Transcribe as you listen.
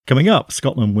Coming up,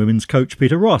 Scotland women's coach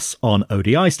Peter Ross on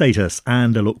ODI status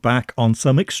and a look back on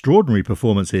some extraordinary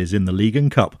performances in the League and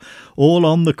Cup, all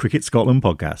on the Cricket Scotland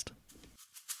podcast.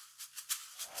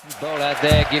 Ball out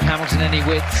there, give Hamilton any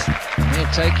width, he'll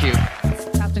take you.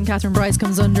 Captain Catherine Bryce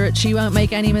comes under it, she won't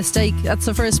make any mistake. That's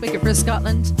the first wicket for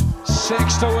Scotland.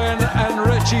 6 to win, and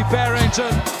Richie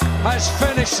Berrington has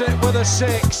finished it with a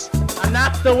 6. And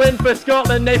that's the win for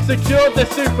Scotland, they've secured the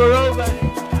Super Over.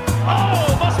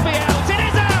 Oh, must be out, it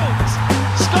is out!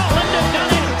 Scotland have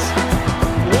done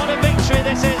it! What a victory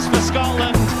this is for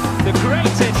Scotland, the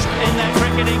greatest in their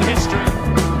cricketing history.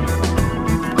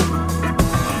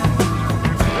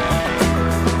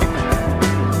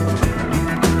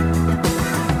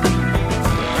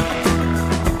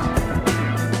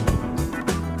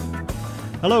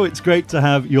 Hello, it's great to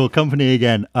have your company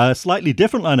again. A slightly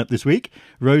different lineup this week.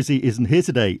 Rosie isn't here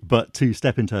today, but to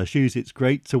step into her shoes, it's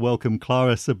great to welcome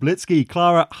Clara Sablitzky.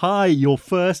 Clara, hi, your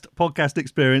first podcast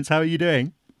experience. How are you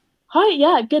doing? Hi,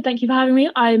 yeah, good. Thank you for having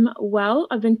me. I'm well.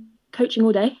 I've been coaching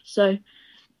all day, so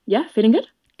yeah, feeling good.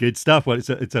 Good stuff. Well,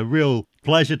 it's a real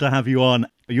pleasure to have you on.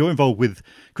 You're involved with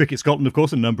Cricket Scotland, of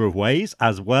course, in a number of ways,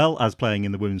 as well as playing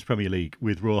in the Women's Premier League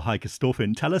with Royal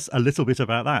Hiker-Storfin. Tell us a little bit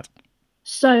about that.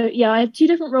 So, yeah, I have two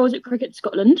different roles at Cricket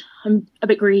Scotland. I'm a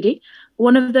bit greedy.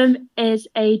 One of them is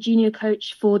a junior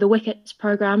coach for the Wickets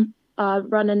programme,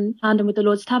 run in tandem with the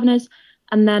Lords Taverners.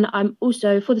 And then I'm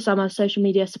also, for the summer, social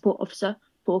media support officer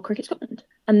for Cricket Scotland.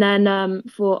 And then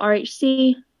for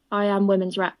RHC, I am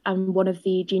women's rep and one of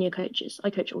the junior coaches.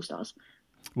 I coach All Stars.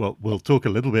 Well, we'll talk a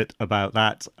little bit about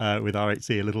that with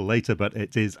RHC a little later, but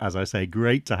it is, as I say,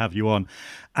 great to have you on.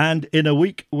 And in a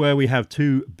week where we have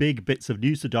two big bits of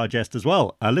news to digest as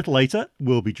well. A little later,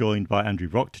 we'll be joined by Andrew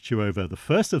Brock to chew over the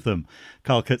first of them,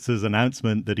 Carl Kutzer's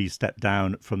announcement that he's stepped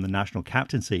down from the national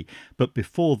captaincy. But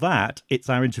before that, it's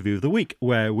our interview of the week,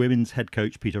 where women's head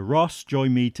coach Peter Ross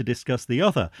joined me to discuss the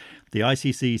other, the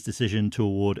ICC's decision to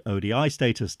award ODI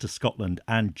status to Scotland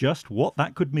and just what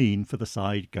that could mean for the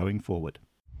side going forward.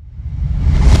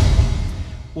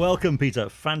 Welcome, Peter.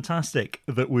 Fantastic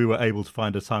that we were able to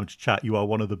find a time to chat. You are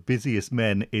one of the busiest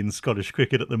men in Scottish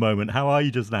cricket at the moment. How are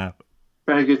you just now?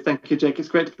 Very good. Thank you, Jake. It's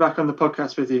great to be back on the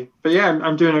podcast with you. But yeah,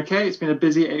 I'm doing okay. It's been a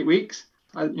busy 8 weeks.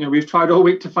 We've tried all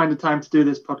week to find the time to do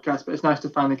this podcast, but it's nice to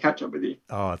finally catch up with you.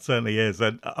 Oh, it certainly is.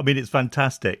 And I mean, it's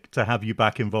fantastic to have you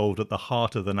back involved at the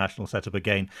heart of the national setup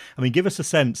again. I mean, give us a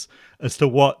sense as to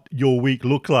what your week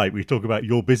looked like. We talk about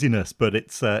your busyness, but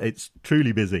it's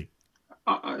truly busy.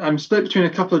 I'm split between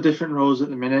a couple of different roles at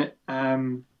the minute.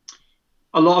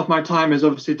 A lot of my time is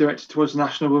obviously directed towards the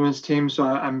national women's team, so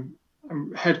I'm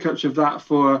head coach of that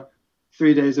for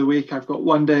 3 days a week. I've got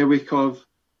 1 day a week of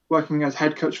working as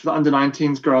head coach for the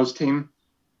under-19s girls team.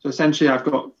 So essentially I've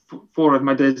got 4 of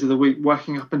my days of the week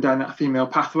working up and down that female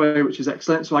pathway, which is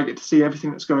excellent. So I get to see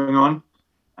everything that's going on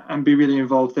and be really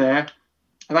involved there.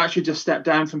 I've actually just stepped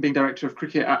down from being director of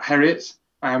cricket at Heriots,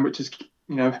 which is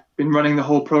been running the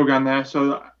whole program there.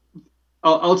 So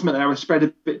ultimately I was spread a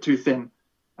bit too thin.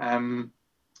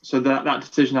 So that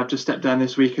decision I've just stepped down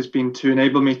this week has been to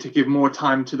enable me to give more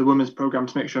time to the women's program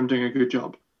to make sure I'm doing a good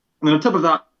job. And then on top of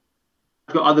that,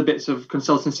 I've got other bits of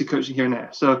consultancy coaching here and there.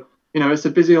 So, it's a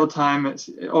busy old time. It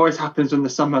always happens in the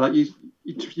summer. Like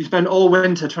you spend all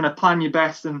winter trying to plan your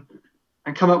best and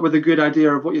come up with a good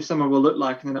idea of what your summer will look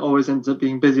like. And then it always ends up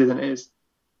being busier than it is.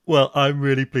 Well, I'm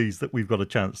really pleased that we've got a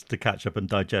chance to catch up and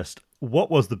digest what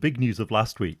was the big news of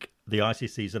last week, the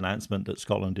ICC's announcement that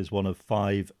Scotland is one of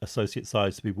 5 associate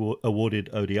sides to be awarded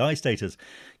ODI status,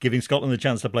 giving Scotland the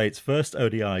chance to play its first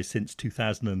ODI since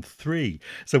 2003.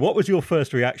 So what was your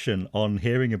first reaction on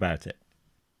hearing about it?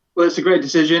 Well, it's a great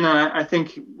decision. I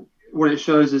think what it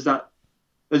shows is that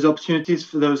there's opportunities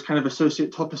for those kind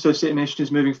of top associate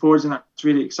nations moving forwards, and that's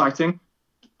really exciting.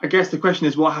 I guess the question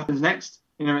is what happens next?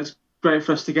 It's great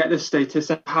for us to get this status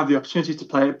and have the opportunity to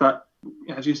play it, but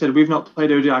as you said, we've not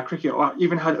played ODI cricket or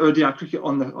even had ODI cricket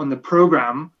on the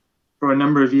programme for a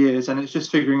number of years, and it's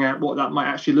just figuring out what that might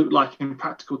actually look like in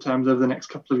practical terms over the next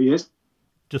couple of years.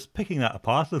 Just picking that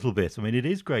apart a little bit, I mean, it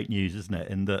is great news, isn't it,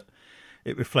 in that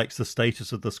it reflects the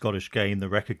status of the Scottish game, the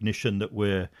recognition that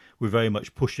we're very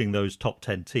much pushing those top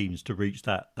 10 teams to reach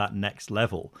that next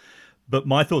level. But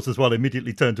my thoughts as well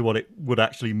immediately turned to what it would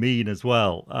actually mean as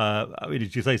well. I mean,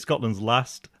 as you say, Scotland's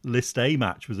last List A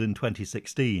match was in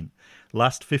 2016.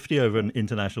 Last 50 over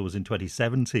international was in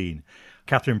 2017.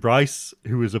 Catherine Bryce,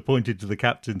 who was appointed to the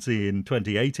captaincy in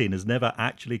 2018, has never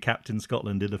actually captained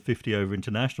Scotland in a 50 over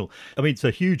international. I mean, it's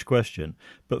a huge question,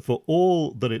 but for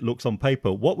all that it looks on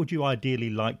paper, what would you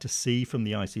ideally like to see from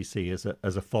the ICC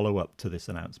as a follow-up to this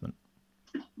announcement?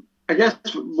 I guess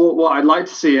what I'd like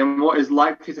to see and what is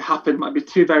likely to happen might be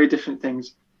two very different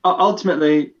things.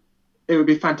 Ultimately, it would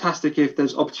be fantastic if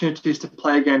there's opportunities to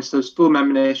play against those full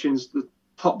member nations, the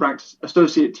top-ranked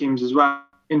associate teams as well,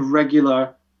 in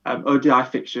regular ODI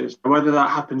fixtures. Whether that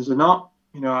happens or not,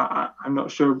 I'm not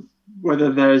sure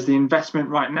whether there's the investment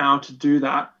right now to do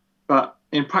that. But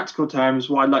in practical terms,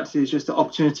 what I'd like to see is just the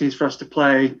opportunities for us to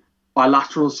play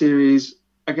bilateral series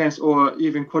against, or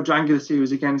even quadrangular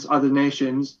series against other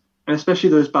nations. And especially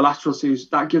those bilateral series,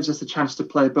 that gives us a chance to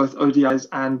play both ODIs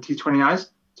and T20Is.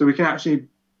 So we can actually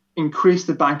increase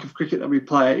the bank of cricket that we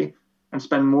play and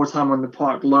spend more time on the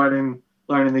park learning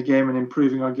the game and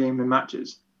improving our game in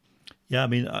matches. Yeah, I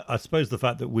mean, I suppose the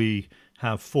fact that we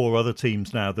have 4 other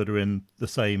teams now that are in the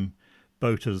same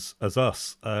boat as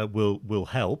us will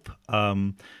help.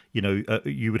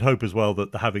 You would hope as well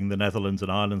that having the Netherlands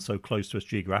and Ireland so close to us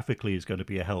geographically is going to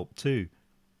be a help too.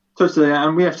 Totally,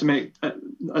 and we have to make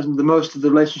the most of the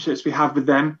relationships we have with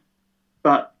them.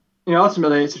 But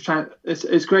ultimately,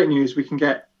 it's great news. We can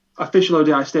get official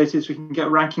ODI status. We can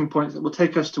get ranking points that will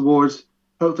take us towards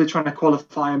hopefully trying to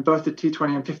qualify in both the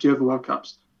T20 and 50 over World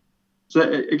Cups. So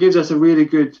it gives us a really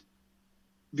good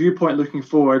viewpoint looking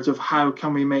forwards of how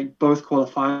can we make both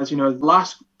qualifiers. The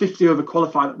last 50 over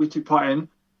qualifier that we took part in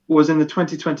was in the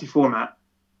 2020 format.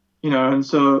 And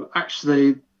so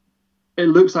actually it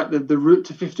looks like the route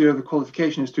to 50 over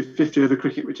qualification is through 50 over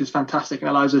cricket, which is fantastic and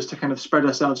allows us to kind of spread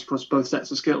ourselves across both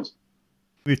sets of skills.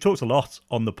 We've talked a lot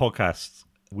on the podcast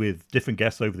with different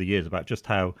guests over the years about just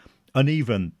how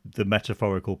uneven the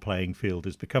metaphorical playing field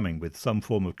is becoming, with some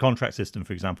form of contract system,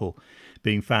 for example,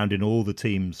 being found in all the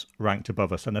teams ranked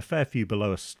above us and a fair few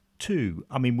below us too.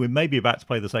 I mean, we're maybe about to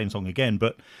play the same song again,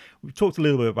 but we've talked a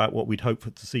little bit about what we'd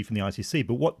hope to see from the ICC.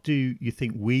 But what do you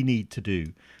think we need to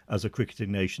do as a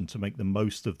cricketing nation to make the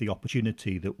most of the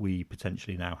opportunity that we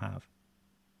potentially now have?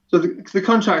 So the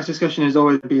contract discussion is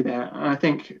always be there. And I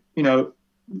think,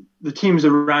 the teams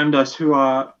around us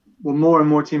more and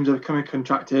more teams are becoming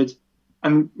contracted.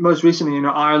 And most recently,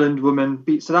 Ireland women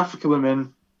beat South Africa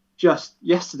women just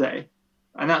yesterday.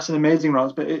 And that's an amazing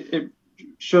result. But it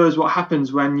shows what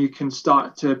happens when you can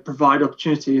start to provide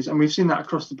opportunities. And we've seen that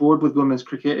across the board with women's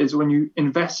cricket, is when you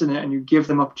invest in it and you give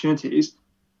them opportunities,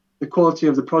 the quality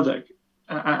of the project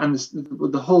and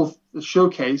the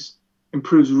showcase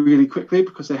improves really quickly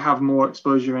because they have more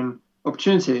exposure and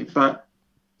opportunity. But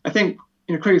I think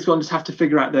Cricket Scotland just have to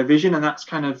figure out their vision, and that's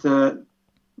kind of the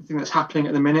thing that's happening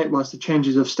at the minute. Whilst the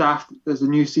changes of staff, there's a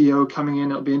new CEO coming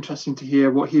in. It'll be interesting to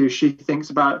hear what he or she thinks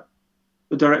about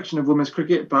the direction of women's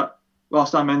cricket. But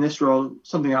whilst I'm in this role,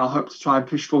 something I'll hope to try and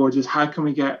push forward is how can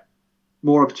we get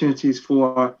more opportunities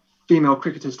for female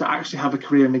cricketers to actually have a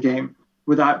career in the game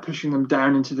without pushing them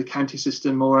down into the county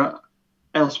system or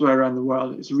elsewhere around the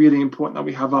world. It's really important that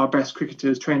we have our best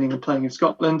cricketers training and playing in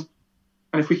Scotland.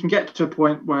 And if we can get to a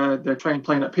point where they're playing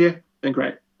up here, then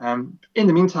great. In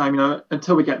the meantime,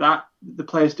 until we get that, the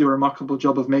players do a remarkable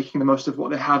job of making the most of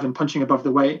what they have and punching above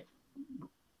the weight.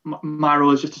 My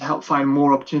role is just to help find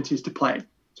more opportunities to play.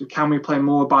 So can we play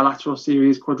more bilateral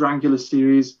series, quadrangular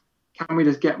series? Can we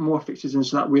just get more fixtures in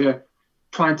so that we're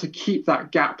trying to keep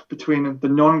that gap between the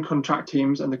non-contract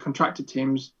teams and the contracted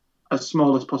teams as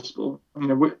small as possible?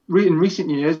 In recent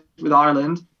years with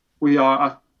Ireland, we are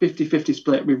a 50-50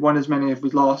 split. We've won as many as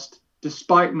we've lost,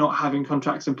 despite not having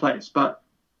contracts in place. But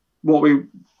what we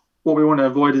want to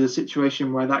avoid is a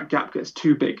situation where that gap gets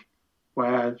too big,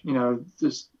 where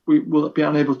we will be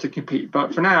unable to compete.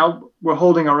 But for now, we're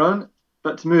holding our own.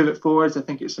 But to move it forwards, I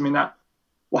think it's something that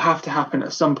will have to happen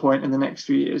at some point in the next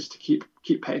few years to keep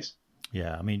pace.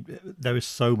 Yeah, I mean, there is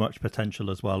so much potential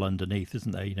as well underneath,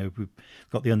 isn't there? We've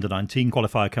got the under-19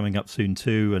 qualifier coming up soon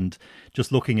too, and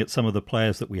just looking at some of the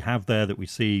players that we have there that we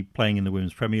see playing in the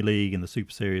Women's Premier League, in the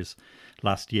Super Series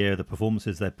last year, the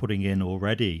performances they're putting in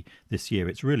already this year,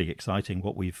 it's really exciting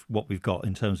what we've got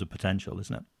in terms of potential,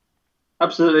 isn't it?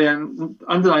 Absolutely, and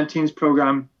under-19s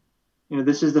programme,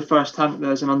 this is the first time that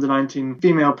there's an under-19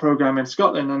 female programme in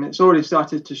Scotland, and it's already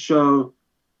started to show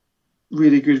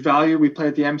really good value. We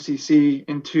played the MCC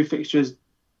in 2 fixtures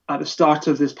at the start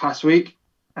of this past week,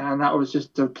 and that was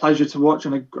just a pleasure to watch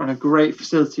on a great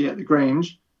facility at the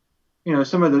Grange.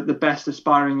 Some of the best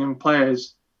aspiring young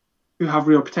players who have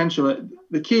real potential.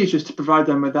 The key is just to provide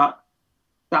them with that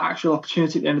actual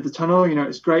opportunity at the end of the tunnel.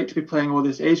 It's great to be playing all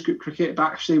this age group cricket, but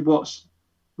actually what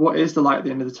is the light at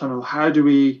the end of the tunnel? How do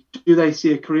they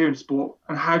see a career in sport,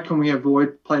 and how can we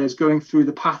avoid players going through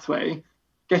the pathway,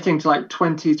 getting to like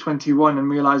 2021 and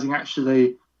realizing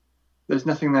actually there's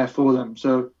nothing there for them?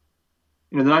 So,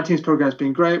 the 19s program has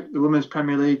been great. The Women's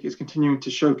Premier League is continuing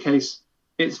to showcase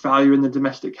its value in the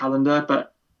domestic calendar,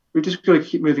 but we've just got to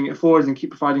keep moving it forward and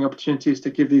keep providing opportunities to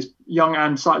give these young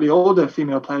and slightly older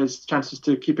female players chances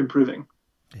to keep improving.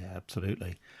 Yeah,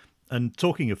 absolutely. And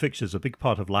talking of fixtures, a big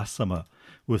part of last summer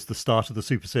was the start of the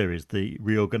Super Series, the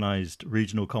reorganised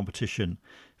regional competition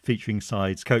featuring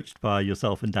sides coached by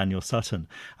yourself and Daniel Sutton.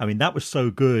 I mean, that was so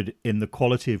good in the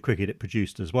quality of cricket it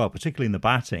produced as well, particularly in the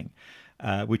batting,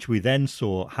 which we then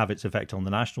saw have its effect on the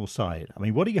national side. I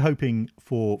mean, what are you hoping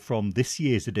for from this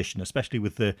year's edition, especially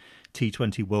with the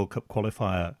T20 World Cup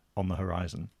qualifier on the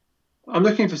horizon? I'm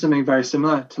looking for something very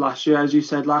similar to last year. As you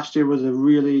said, last year was a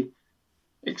really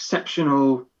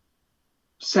exceptional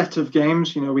set of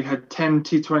games. You know, we had 10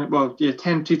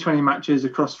 T20 matches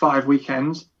across 5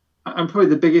 weekends. And probably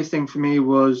the biggest thing for me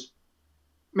was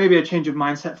maybe a change of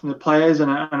mindset from the players and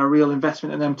a real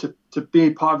investment in them to be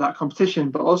part of that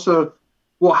competition, but also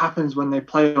what happens when they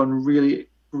play on really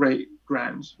great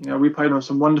grounds. You know, we played on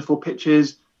some wonderful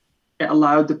pitches. It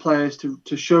allowed the players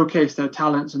to showcase their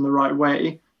talents in the right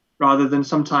way, rather than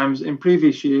sometimes in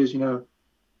previous years, you know,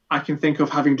 I can think of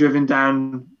having driven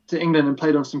down to England and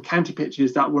played on some county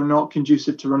pitches that were not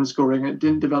conducive to run scoring. It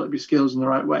didn't develop your skills in the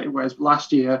right way. Whereas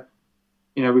last year,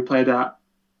 you know, we played at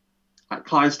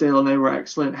Clydesdale and they were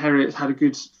excellent. Heriots had a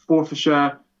good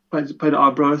Forfarshire, played at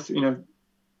Arbroath, you know,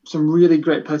 some really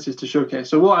great places to showcase.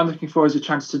 So what I'm looking for is a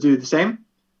chance to do the same,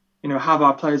 you know, have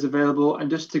our players available and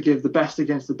just to give the best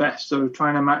against the best. So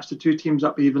trying to match the two teams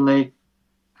up evenly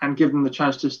and give them the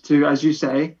chance just to, as you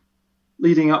say,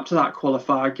 leading up to that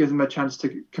qualifier, give them a chance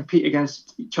to compete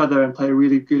against each other and play a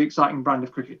really good, exciting brand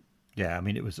of cricket. Yeah, I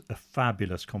mean, it was a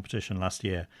fabulous competition last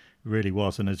year. It really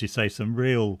was. And as you say, some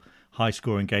real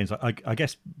high-scoring games. I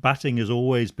guess batting has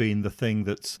always been the thing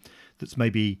that's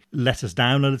maybe let us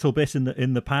down a little bit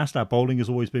in the past. Our bowling has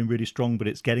always been really strong, but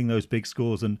it's getting those big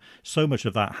scores. And so much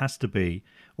of that has to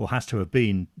have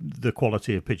been the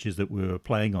quality of pitches that we were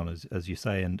playing on, as you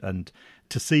say. And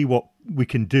to see what we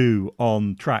can do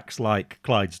on tracks like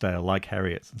Clydesdale, like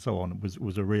Heriots and so on,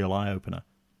 was a real eye-opener.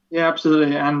 Yeah,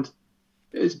 absolutely. And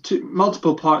it's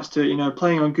multiple parts to it. You know,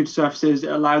 playing on good surfaces,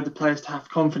 it allowed the players to have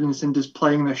confidence in just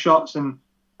playing their shots and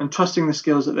trusting the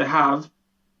skills that they have.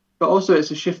 But also it's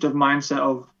a shift of mindset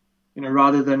of, you know,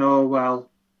 rather than, oh,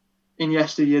 well, in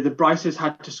yesteryear, the brightest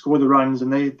had to score the runs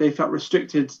and they felt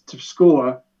restricted to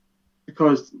score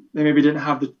because they maybe didn't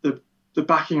have the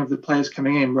backing of the players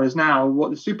coming in. Whereas now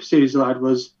what the Super Series allowed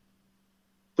was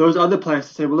those other players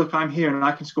to say, well, look, I'm here and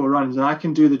I can score runs and I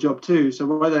can do the job too. So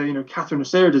whether, you know, Catherine or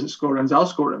Sarah doesn't score runs, I'll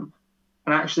score them.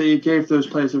 And actually it gave those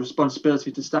players the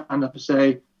responsibility to stand up and say,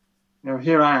 you know,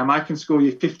 here I am, I can score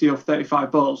you 50 off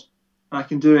 35 balls and I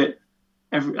can do it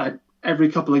every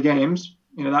couple of games.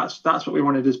 You know, that's what we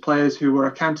wanted as players who were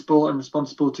accountable and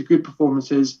responsible to good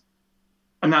performances.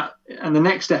 And the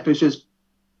next step is just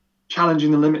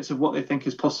challenging the limits of what they think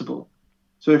is possible.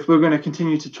 So if we're going to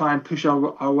continue to try and push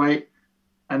our weight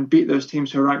and beat those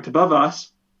teams who are ranked above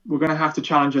us, we're going to have to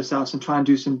challenge ourselves and try and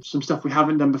do some stuff we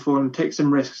haven't done before and take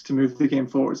some risks to move the game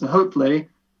forwards. And hopefully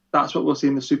that's what we'll see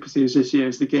in the Super Series this year,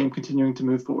 is the game continuing to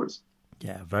move forwards.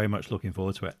 Yeah, very much looking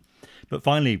forward to it. But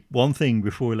finally, one thing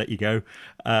before we let you go,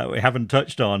 we haven't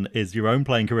touched on is your own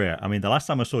playing career. I mean, the last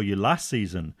time I saw you last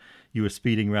season, you were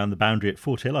speeding around the boundary at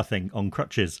Fort Hill, I think, on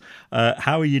crutches.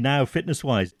 How are you now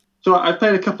fitness-wise? So I've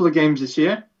played a couple of games this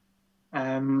year.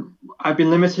 I've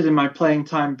been limited in my playing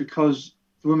time because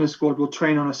the women's squad will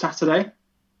train on a Saturday.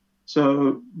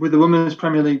 So with the Women's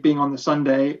Premier League being on the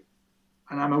Sunday,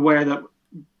 and I'm aware that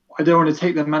I don't want to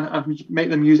take them and make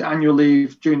them use annual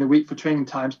leave during the week for training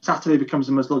times, Saturday becomes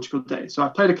the most logical day. So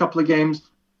I've played a couple of games.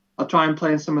 I'll try and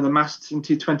play in some of the Masters and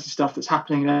T20 stuff that's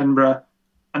happening in Edinburgh.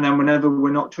 And then whenever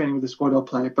we're not training with the squad, I'll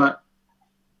play. But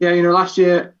yeah, you know, last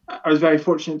year I was very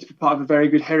fortunate to be part of a very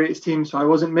good Heriots team, so I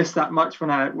wasn't missed that much when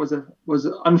I was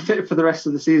unfit for the rest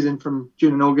of the season from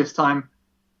June and August time.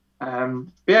 But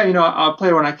yeah, you know, I'll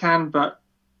play when I can, but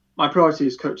my priority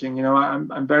is coaching. You know,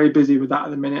 I'm very busy with that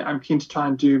at the minute. I'm keen to try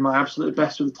and do my absolute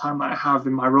best with the time that I have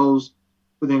in my roles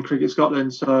within Cricket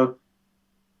Scotland. So,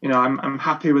 you know, I'm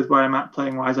happy with where I'm at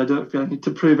playing wise. I don't feel I need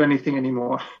to prove anything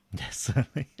anymore. Yes,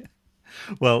 certainly.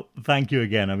 Well, thank you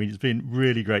again. I mean, it's been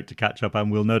really great to catch up,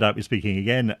 and we'll no doubt be speaking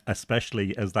again,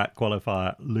 especially as that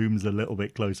qualifier looms a little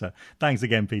bit closer. Thanks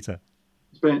again, Peter.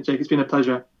 It's brilliant, Jake. It's been a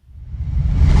pleasure.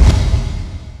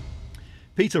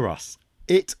 Peter Ross.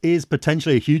 It is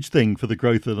potentially a huge thing for the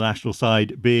growth of the national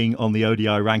side being on the ODI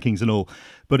rankings and all,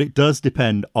 but it does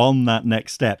depend on that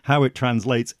next step, how it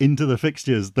translates into the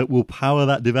fixtures that will power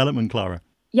that development, Clara.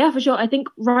 Yeah, for sure. I think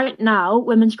right now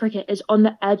women's cricket is on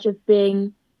the edge of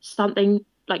being something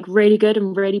like really good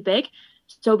and really big.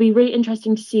 So it'll be really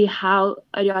interesting to see how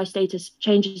ODI status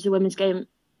changes the women's game,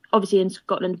 obviously in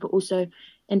Scotland, but also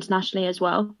internationally as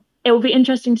well. It will be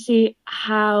interesting to see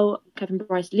how Kevin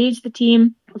Bryce leads the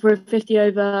team for a 50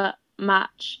 over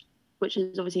match, which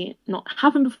has obviously not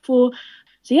happened before.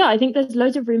 So yeah, I think there's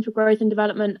loads of room for growth and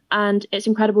development, and it's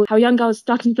incredible how young girls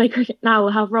starting to play cricket now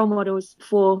will have role models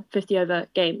for 50 over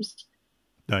games.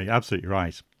 No, you're absolutely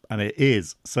right. And it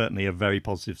is certainly a very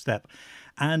positive step,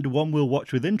 and one we'll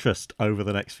watch with interest over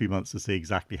the next few months to see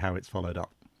exactly how it's followed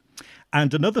up.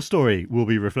 And another story we'll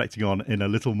be reflecting on in a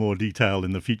little more detail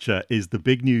in the future is the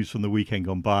big news from the weekend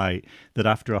gone by that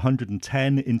after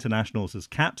 110 internationals as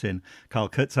captain, Carl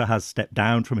Kurtzer has stepped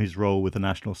down from his role with the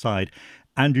national side.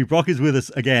 Andrew Brock is with us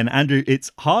again. Andrew,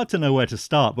 it's hard to know where to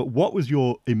start, but what was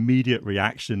your immediate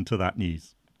reaction to that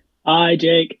news? Hi,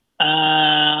 Jake.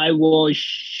 I was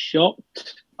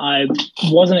shocked. I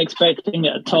wasn't expecting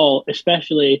it at all,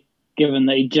 especially given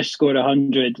that he just scored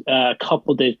 100 a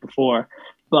couple of days before.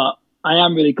 But I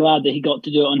am really glad that he got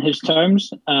to do it on his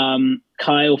terms.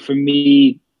 Kyle, for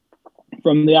me,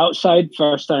 from the outside,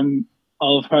 first time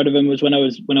I've heard of him was when I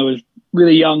was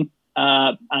really young,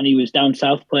 and he was down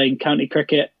south playing county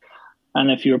cricket. And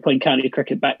if you were playing county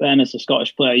cricket back then as a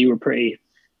Scottish player, you were pretty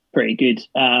good.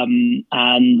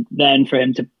 And then for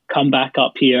him to come back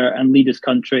up here and lead his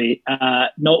country,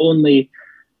 not only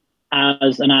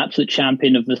as an absolute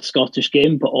champion of the Scottish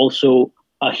game, but also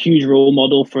a huge role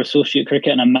model for associate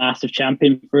cricket and a massive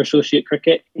champion for associate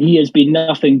cricket. He has been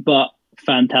nothing but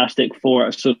fantastic for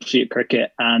associate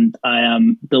cricket, and I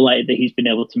am delighted that he's been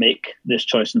able to make this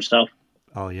choice himself.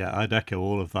 Oh, yeah, I'd echo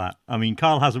all of that. I mean,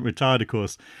 Carl hasn't retired, of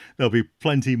course. There'll be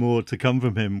plenty more to come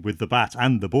from him with the bat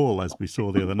and the ball, as we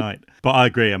saw the other night. But I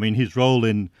agree. I mean, his role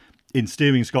in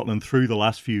steering Scotland through the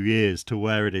last few years to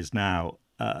where it is now,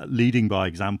 leading by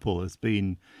example, it's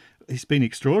been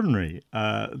extraordinary.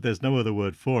 There's no other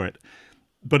word for it.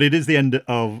 But it is the end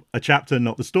of a chapter,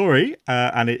 not the story.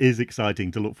 And it is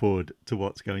exciting to look forward to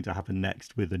what's going to happen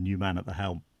next with a new man at the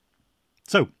helm.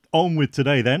 So on with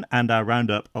today then, and our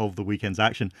roundup of the weekend's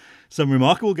action. Some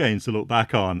remarkable games to look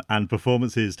back on and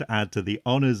performances to add to the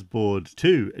honours board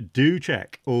too. Do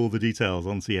check all the details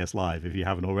on CS Live if you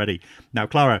haven't already. Now,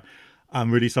 Clara,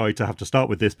 I'm really sorry to have to start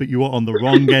with this, but you were on the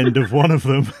wrong end of one of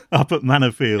them up at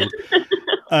Manor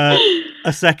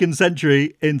a second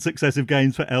century in successive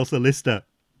games for Elsa Lister.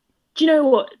 Do you know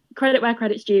what? Credit where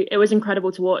credit's due. It was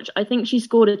incredible to watch. I think she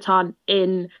scored a ton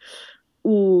in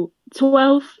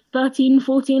 12, 13,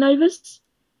 14 overs.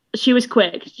 She was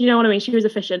quick. Do you know what I mean? She was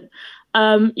efficient.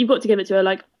 You've got to give it to her.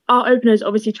 Like, our openers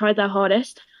obviously tried their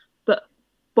hardest, but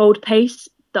bowled pace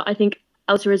that I think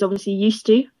Elsa is obviously used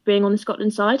to being on the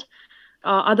Scotland side.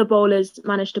 Our other bowlers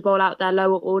managed to bowl out their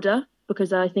lower order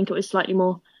because I think it was slightly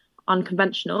more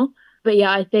unconventional. But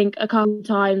yeah, I think a couple of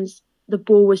times the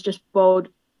ball was just bowled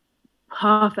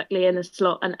perfectly in the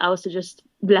slot and Elsa just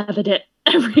leathered it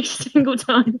every single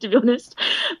time, to be honest.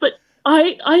 But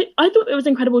I thought it was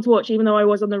incredible to watch, even though I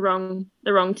was on the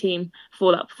wrong team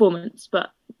for that performance.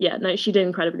 But yeah, no, she did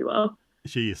incredibly well.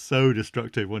 She is so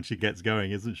destructive once she gets going,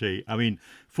 isn't she? I mean,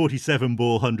 47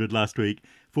 ball 100 last week,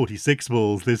 46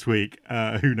 balls this week.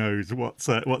 Who knows what's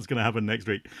going to happen next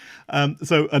week?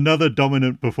 So another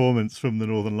dominant performance from the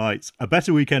Northern Lights. A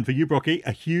better weekend for you, Brocky.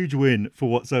 A huge win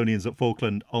for Watsonians at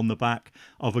Falkland on the back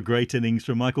of a great innings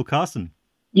from Michael Carson.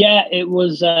 Yeah, it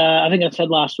was, I think I said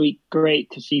last week,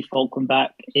 great to see Falkland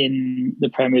back in the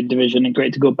Premier Division and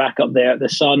great to go back up there. The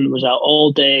sun was out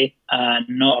all day,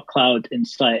 not a cloud in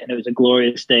sight, and it was a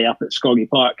glorious day up at Scroggy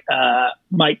Park.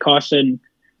 Mike Carson,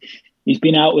 he's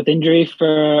been out with injury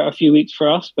for a few weeks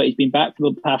for us, but he's been back for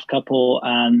the past couple,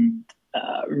 and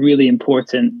really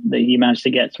important that he managed to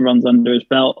get some runs under his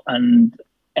belt, and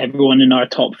everyone in our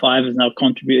top 5 has now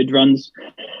contributed runs.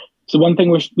 So one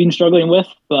thing we've been struggling with,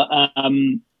 but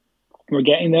we're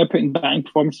getting there, putting batting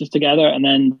performances together, and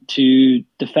then to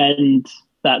defend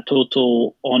that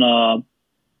total on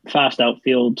a fast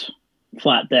outfield,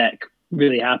 flat deck,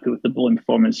 really happy with the bowling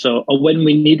performance. So a win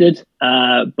we needed,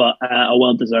 but a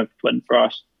well-deserved win for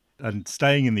us. And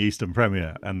staying in the Eastern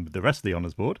Premier and the rest of the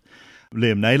honours board,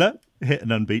 Liam Naylor hit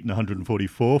an unbeaten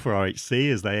 144 for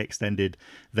RHC as they extended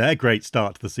their great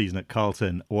start to the season at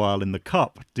Carlton, while in the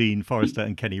Cup, Dean Forrester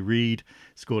and Kenny Reid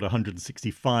scored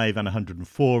 165 and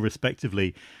 104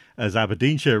 respectively, as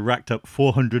Aberdeenshire racked up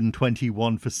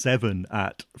 421 for 7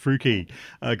 at Fruki.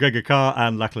 Gregor Carr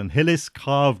and Lachlan Hillis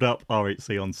carved up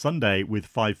RHC on Sunday with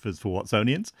 5 fers for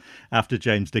Watsonians, after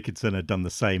James Dickinson had done the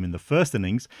same in the first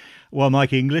innings, while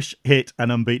Mike English hit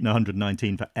an unbeaten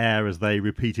 119 for Ayr as they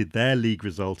repeated their league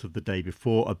result of the day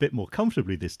before, a bit more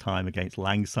comfortably this time against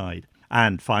Langside.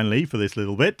 And finally, for this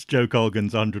little bit, Joe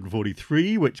Colgan's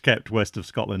 143, which kept West of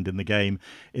Scotland in the game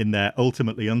in their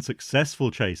ultimately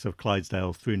unsuccessful chase of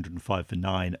Clydesdale's 305 for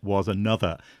 9, was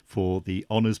another for the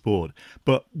honours board.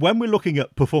 But when we're looking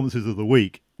at performances of the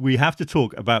week, we have to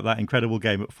talk about that incredible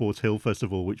game at Fort Hill, first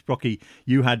of all, which, Brocky,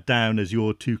 you had down as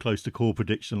your too close to call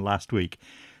prediction last week.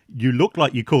 You looked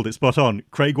like you called it spot on.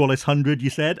 Craig Wallace 100, you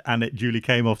said, and it duly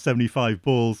came off 75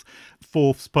 balls.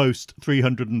 Fourth's post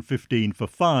 315 for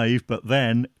 5, but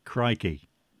then, crikey.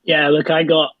 Yeah, look, I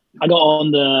got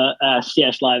on the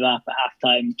CS Live app at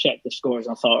halftime, checked the scores,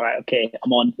 and I thought, right, okay,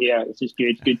 I'm on here. This is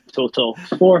good total.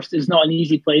 Fourth is not an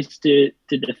easy place to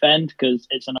defend because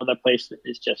it's another place that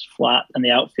is just flat and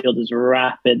the outfield is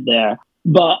rapid there.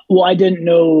 But what I didn't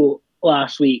know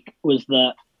last week was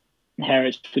that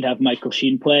Herritz would have Michael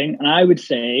Sheen playing, and I would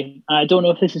say, I don't know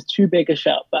if this is too big a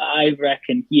shot, but I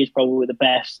reckon he is probably the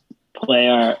best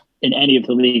player in any of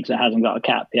the leagues that hasn't got a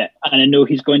cap yet. And I know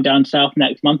he's going down south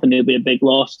next month and it'll be a big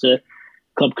loss to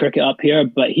club cricket up here,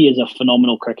 but he is a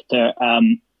phenomenal cricketer,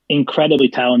 incredibly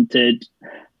talented,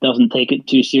 doesn't take it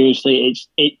too seriously.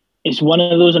 It's one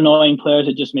of those annoying players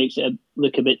that just makes it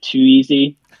look a bit too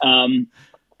easy.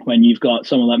 When you've got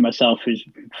someone like myself who's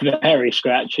very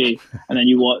scratchy, and then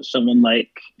you watch someone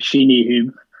like Sheeny,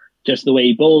 who just the way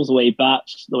he bowls, the way he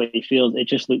bats, the way he feels, it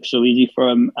just looks so easy for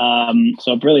him.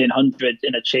 So a brilliant 100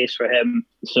 in a chase for him.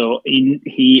 So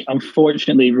he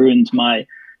unfortunately ruined my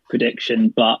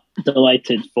prediction, but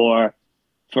delighted for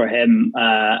him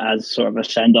as sort of a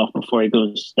send-off before he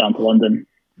goes down to London.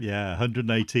 Yeah,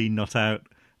 118 not out.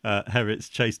 Herritz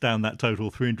chased down that total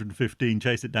 315,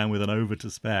 chased it down with an over to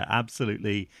spare.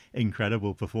 Absolutely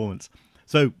incredible performance.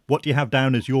 So what do you have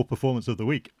down as your performance of the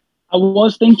week? I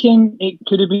was thinking it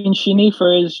could have been Sheeny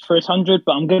for his 100,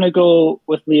 but I'm going to go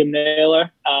with Liam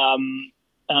Naylor.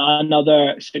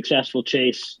 Another successful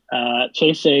chase,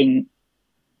 chasing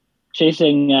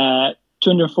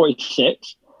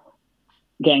 246,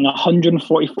 getting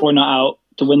 144 not out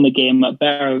to win the game at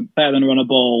better than run a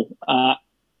ball.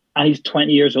 And he's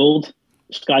 20 years old.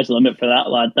 Sky's the limit for that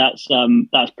lad. That's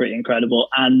pretty incredible.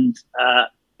 And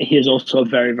he is also a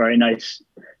very, very nice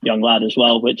young lad as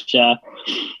well, which we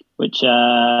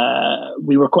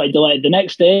were quite delighted the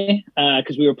next day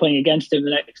because we were playing against him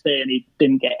the next day and he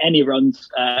didn't get any runs.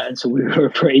 And so we were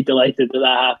pretty delighted that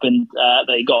happened,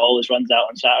 that he got all his runs out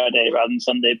on Saturday rather than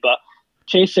Sunday. But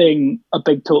chasing a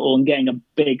big total and getting a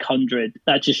big 100,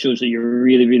 that just shows that you're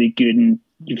really, really good. And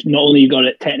you've not only got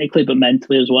it technically, but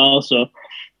mentally as well. So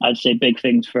I'd say big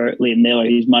things for Liam Naylor.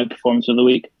 He's my performance of the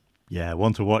week. Yeah,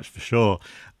 one to watch for sure.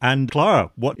 And Clara,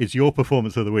 what is your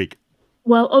performance of the week?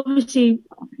 Well, obviously,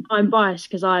 I'm biased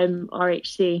because I'm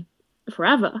RHC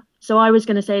forever. So I was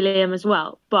going to say Liam as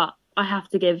well. But I have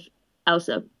to give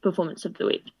Elsa performance of the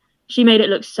week. She made it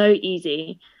look so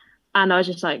easy. And I was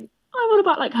just like, I want to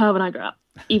bat like her when I grow up,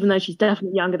 even though she's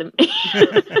definitely younger than me.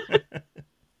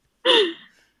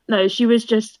 No, she was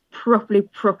just properly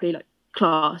like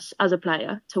class as a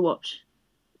player to watch.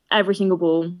 Every single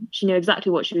ball, she knew exactly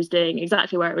what she was doing,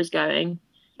 exactly where it was going.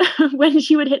 When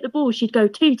she would hit the ball, she'd go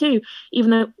 2-2,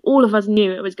 even though all of us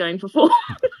knew it was going for 4.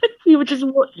 We would just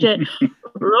watch it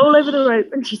roll over the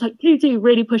rope, and she's like 2-2,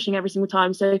 really pushing every single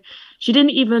time. So she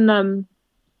didn't even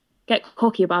get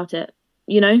cocky about it.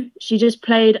 You know, she just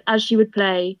played as she would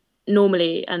play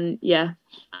normally, and yeah,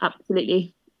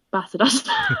 absolutely battered us.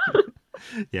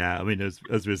 Yeah, I mean, as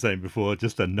we were saying before,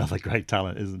 just another great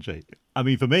talent, isn't she? I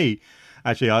mean, for me,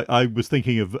 actually, I was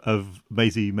thinking of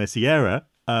Maisie Messiera,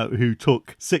 who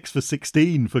took 6 for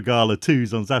 16 for Gala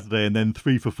 2s on Saturday and then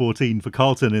 3 for 14 for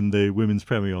Carlton in the Women's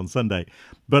Premier on Sunday.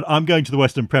 But I'm going to the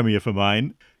Western Premier for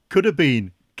mine. Could have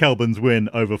been Kelburn's win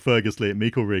over Fergusley at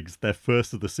Meikle Riggs, their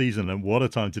first of the season, and what a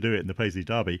time to do it in the Paisley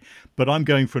Derby. But I'm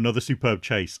going for another superb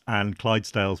chase and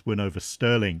Clydesdale's win over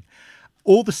Stirling.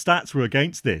 All the stats were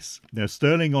against this. Now,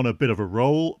 Stirling on a bit of a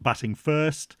roll, batting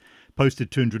first,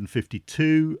 posted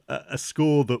 252, a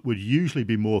score that would usually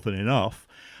be more than enough.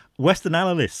 Western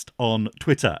Analyst on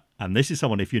Twitter, and this is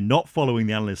someone, if you're not following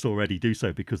the analyst already, do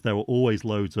so, because there are always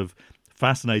loads of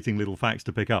fascinating little facts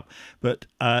to pick up, but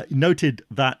noted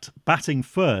that batting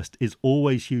first is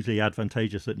always hugely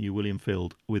advantageous at New William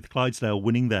Field, with Clydesdale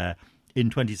winning there in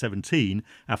 2017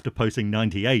 after posting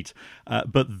 98.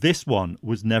 But this one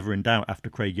was never in doubt after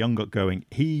Craig Young got going.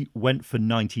 He went for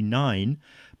 99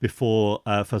 before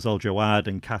Fazal Jawad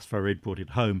and Cas Farid brought it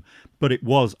home. But it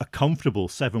was a comfortable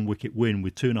 7-wicket win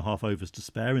with 2.5 overs to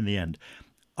spare in the end.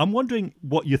 I'm wondering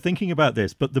what you're thinking about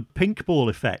this, but the pink ball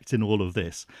effect in all of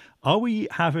this, are we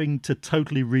having to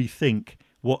totally rethink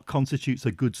what constitutes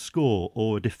a good score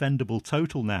or a defendable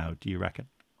total now, do you reckon?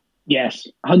 Yes,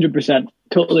 100%.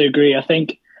 Totally agree. I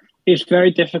think it's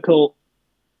very difficult,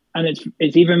 and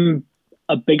it's even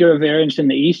a bigger variance in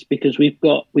the East because we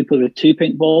play with 2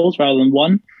 pink balls rather than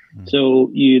 1. So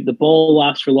the ball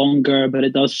lasts for longer, but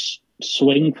it does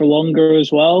swing for longer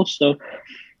as well. So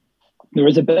there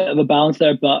is a bit of a balance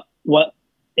there. But what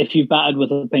if you batted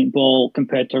with a pink ball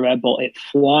compared to a red ball? It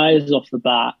flies off the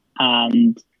bat.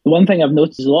 And the one thing I've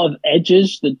noticed is a lot of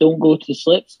edges that don't go to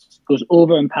slips goes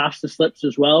over and past the slips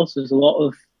as well. So there's a lot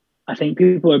of, I think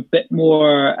people are a bit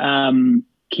more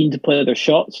keen to play their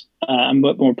shots and a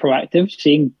bit more proactive,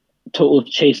 seeing total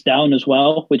chase down as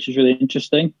well, which is really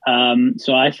interesting.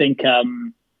 So I think,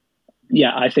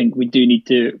 I think we do need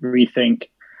to rethink.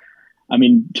 I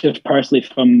mean, just personally,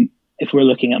 if we're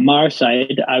looking at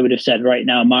Marside, I would have said right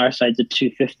now Marside's a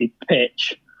 250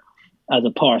 pitch as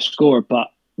a par score, but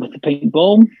with the pink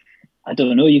ball, I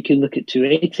don't know. You could look at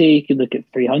 280, you could look at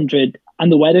 300,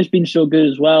 and the weather's been so good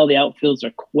as well. The outfields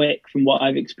are quick. From what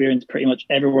I've experienced, pretty much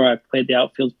everywhere I've played, the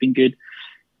outfield's been good.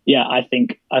 Yeah, I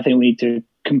think we need to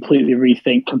completely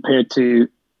rethink compared to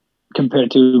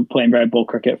playing red ball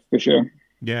cricket for sure.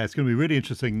 Yeah, it's going to be really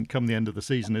interesting come the end of the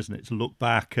season, isn't it, to look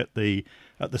back at the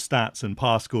stats and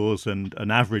par scores and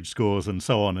average scores and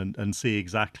so on, and see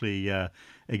exactly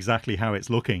how it's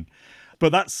looking.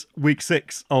 But that's week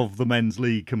 6 of the men's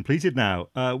league completed now.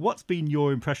 What's been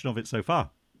your impression of it so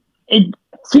far? It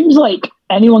seems like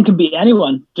anyone can beat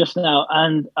anyone just now,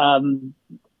 and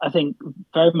I think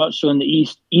very much so in the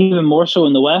East, even more so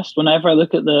in the West. Whenever I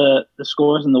look at the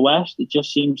scores in the West, it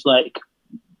just seems like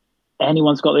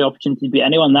anyone's got the opportunity to beat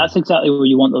anyone. That's exactly where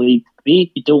you want the league to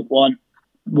be. You don't want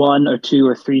 1 or 2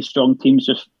 or 3 strong teams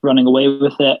just running away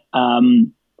with it.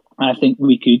 I think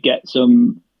we could get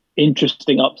some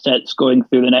interesting upsets going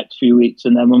through the next few weeks.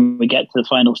 And then when we get to the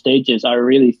final stages, I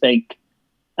really think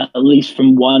at least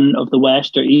from one of the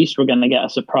West or East, we're going to get a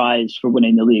surprise for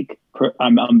winning the league.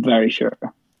 I'm very sure.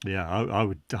 Yeah, I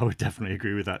would definitely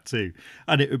agree with that too.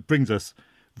 And it brings us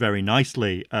very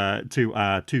nicely to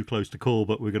our too close to call,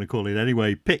 but we're going to call it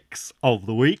anyway, picks of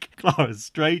the week. Clara,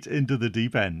 straight into the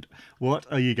deep end. What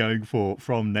are you going for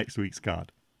from next week's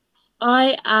card?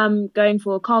 I am going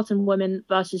for Carlton women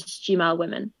versus Stumal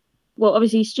women. Well,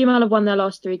 obviously, Stumal have won their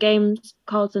last 3 games.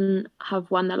 Carlton have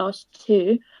won their last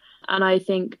 2. And I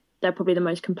think they're probably the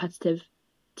most competitive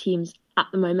teams at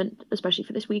the moment, especially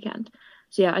for this weekend.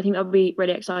 So, yeah, I think that would be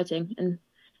really exciting. And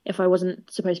if I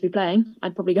wasn't supposed to be playing,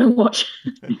 I'd probably go and watch.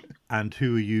 And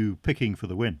who are you picking for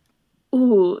the win?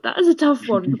 Ooh, that is a tough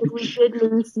one because we did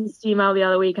lose to Stumal the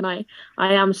other week and I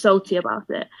am salty about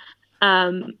it.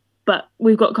 But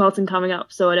we've got Carlton coming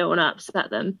up, so I don't want to upset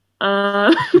them.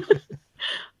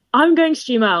 I'm going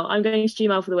Stumal. I'm going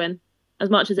Stumal for the win, as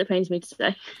much as it pains me to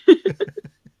say.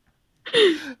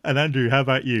 And Andrew, how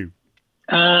about you?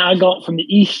 I got from the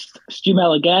East,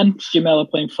 Stumal again. Stumal are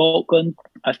playing Falkland.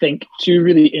 I think 2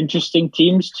 really interesting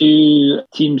teams, 2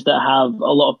 teams that have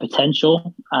a lot of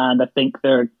potential, and I think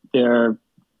they're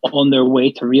on their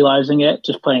way to realising it.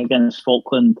 Just playing against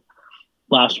Falkland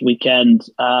last weekend,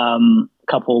 a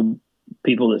couple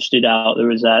people that stood out. There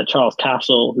was Charles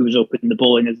Castle, who was opening the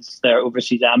bowling as their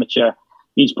overseas amateur.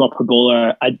 He's a proper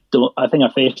bowler. I think I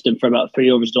faced him for about 3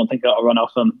 overs. Don't think I got a run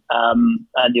off him.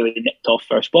 And he nicked off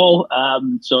first ball.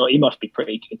 So he must be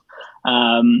pretty good.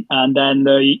 And then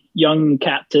the young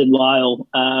captain Lyle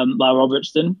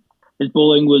Robertson. His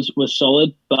bowling was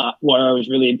solid, but what I was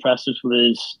really impressed with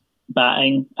his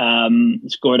batting.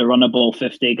 Scored a runner ball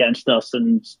 50 against us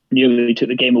and nearly took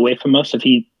the game away from us. If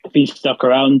he stuck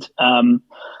around,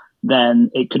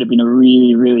 then it could have been a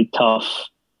really, really tough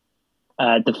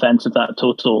defense of that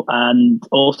total. And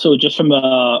also just from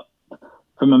a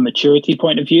maturity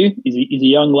point of view, he's a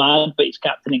young lad, but he's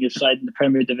captaining his side in the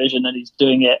Premier Division, and he's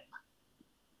doing it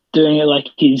like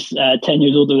he's 10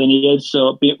 years older than he is.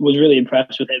 So I was really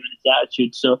impressed with him and his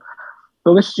attitude. So,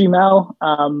 but with Stumal,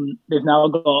 they've now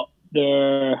got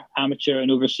their amateur and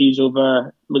overseas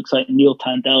over. Looks like Neil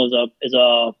Tandell is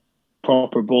a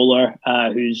proper bowler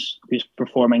who's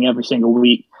performing every single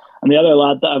week. And the other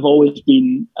lad that I've always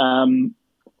been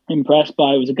impressed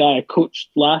by was a guy I coached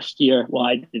last year. Well,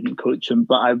 I didn't coach him,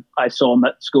 but I saw him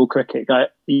at school cricket. A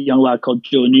young lad called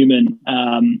Joe Newman,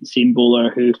 seam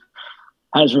bowler who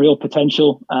has real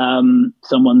potential.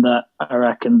 Someone that I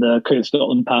reckon the Cricket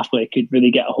Scotland pathway could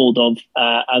really get a hold of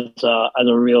as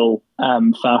a real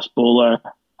fast bowler.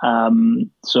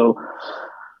 So,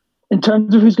 in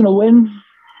terms of who's going to win,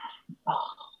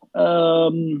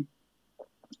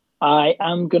 I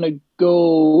am going to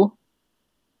go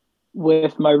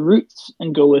with my roots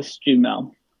and go with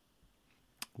Stumal.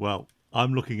 Well,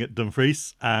 I'm looking at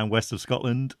Dumfries and West of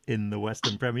Scotland in the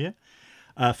Western Premier.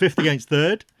 5th against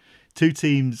 3rd. Two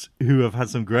teams who have had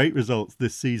some great results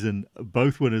this season,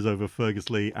 both winners over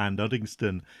Fergusley and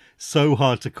Uddingston. So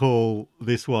hard to call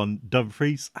this one.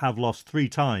 Dumfries have lost 3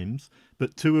 times,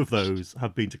 but 2 of those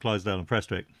have been to Clydesdale and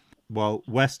Prestwick, while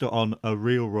West are on a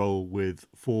real roll with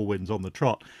 4 wins on the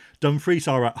trot. Dumfries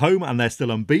are at home and they're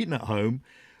still unbeaten at home,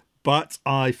 but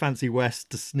I fancy West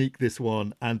to sneak this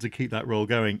one and to keep that roll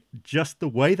going. Just the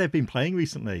way they've been playing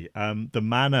recently, the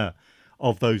manner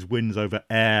of those wins over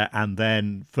Ayr and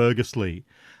then Fergusley,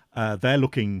 they're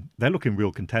looking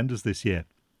real contenders this year.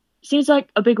 Seems like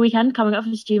a big weekend coming up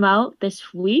for Stu Mel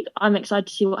this week. I'm excited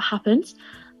to see what happens.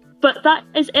 But that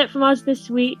is it from us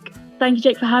this week. Thank you,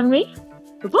 Jake, for having me.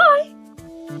 Bye-bye.